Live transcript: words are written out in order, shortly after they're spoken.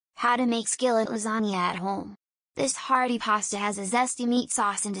How to make skillet lasagna at home. This hearty pasta has a zesty meat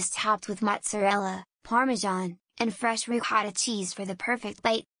sauce and is topped with mozzarella, parmesan, and fresh ricotta cheese for the perfect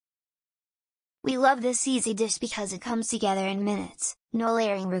bite. We love this easy dish because it comes together in minutes, no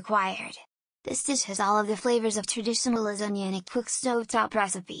layering required. This dish has all of the flavors of traditional lasagna in a quick stovetop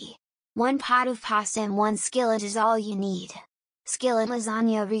recipe. One pot of pasta and one skillet is all you need. Skillet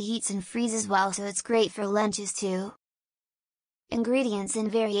lasagna reheats and freezes well, so it's great for lunches too. Ingredients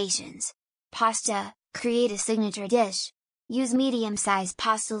and variations. Pasta, create a signature dish. Use medium-sized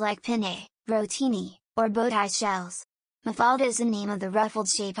pasta like penne, rotini, or bowtie shells. Mafalda is the name of the ruffled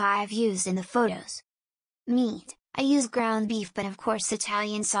shape I've used in the photos. Meat, I use ground beef, but of course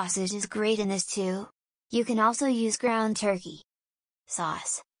Italian sausage is great in this too. You can also use ground turkey.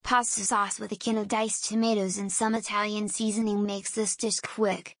 Sauce, pasta sauce with a can of diced tomatoes and some Italian seasoning makes this dish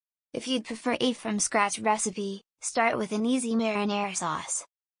quick. If you'd prefer a from-scratch recipe, start with an easy marinara sauce.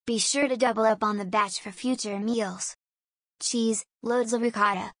 Be sure to double up on the batch for future meals. Cheese, loads of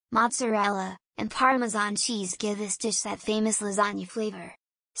ricotta, mozzarella, and parmesan cheese give this dish that famous lasagna flavor.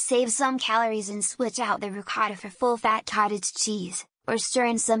 Save some calories and switch out the ricotta for full-fat cottage cheese, or stir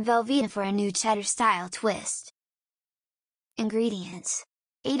in some Velveeta for a new cheddar-style twist. Ingredients: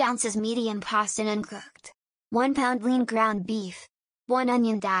 8 ounces medium pasta uncooked, 1 pound lean ground beef, 1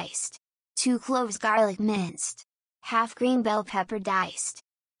 onion diced, 2 cloves garlic minced, half green bell pepper diced,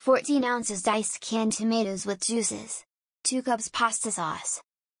 14 ounces diced canned tomatoes with juices, 2 cups pasta sauce,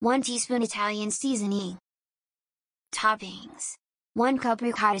 1 teaspoon Italian seasoning. Toppings: 1 cup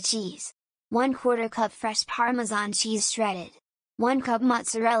ricotta cheese, 1/4 cup fresh Parmesan cheese shredded, 1 cup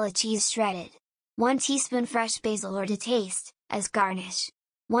mozzarella cheese shredded, 1 teaspoon fresh basil or to taste, as garnish,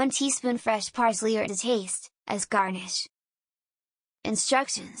 1 teaspoon fresh parsley or to taste, as garnish.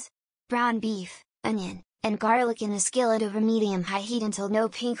 Instructions: brown beef, onion, and garlic in a skillet over medium-high heat until no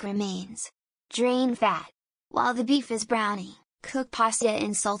pink remains. Drain fat. While the beef is browning, cook pasta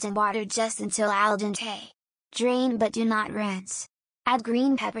in salt and water just until al dente. Drain but do not rinse. Add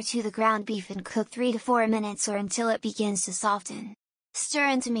green pepper to the ground beef and cook 3 to 4 minutes or until it begins to soften. Stir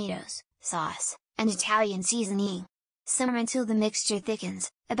in tomatoes, sauce, and Italian seasoning. Simmer until the mixture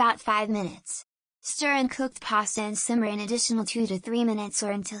thickens, about 5 minutes. Stir in cooked pasta and simmer an additional 2 to 3 minutes or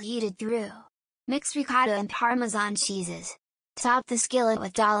until heated through. Mix ricotta and Parmesan cheeses. Top the skillet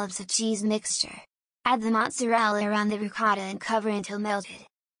with dollops of cheese mixture. Add the mozzarella around the ricotta and cover until melted.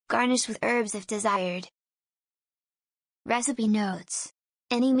 Garnish with herbs if desired. Recipe notes: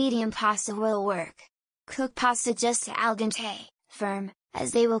 any medium pasta will work. Cook pasta just to al dente, firm,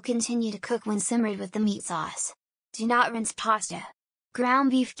 as they will continue to cook when simmered with the meat sauce. Do not rinse pasta.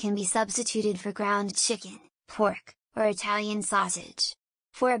 Ground beef can be substituted for ground chicken, pork, or Italian sausage.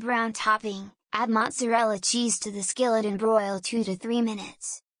 For a brown topping, add mozzarella cheese to the skillet and broil 2 to 3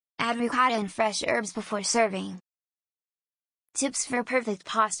 minutes. Add ricotta and fresh herbs before serving. Tips for perfect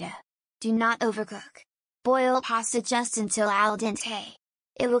pasta: do not overcook. Boil pasta just until al dente.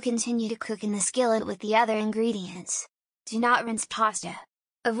 It will continue to cook in the skillet with the other ingredients. Do not rinse pasta.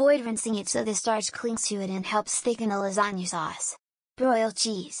 Avoid rinsing it so the starch clings to it and helps thicken a lasagna sauce. Broil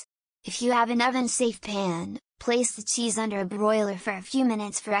cheese. If you have an oven-safe pan, place the cheese under a broiler for a few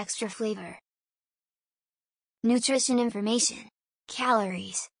minutes for extra flavor. Nutrition information.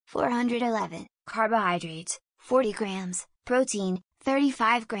 Calories: 411, carbohydrates, 40 grams, protein,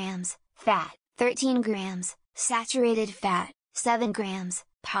 35 grams, fat, 13 grams, saturated fat, 7 grams,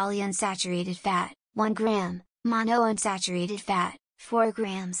 polyunsaturated fat, 1 gram, monounsaturated fat, 4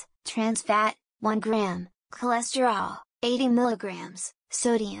 grams, trans fat, 1 gram, cholesterol, 80 milligrams,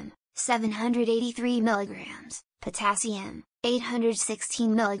 sodium, 783 milligrams, potassium,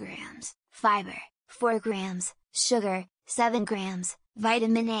 816 milligrams, fiber, 4 grams, sugar, 7 grams,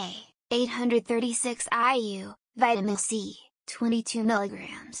 vitamin A, 836 IU, vitamin C, 22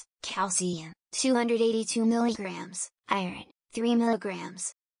 milligrams, calcium, 282 milligrams, iron, 3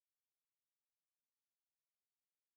 milligrams,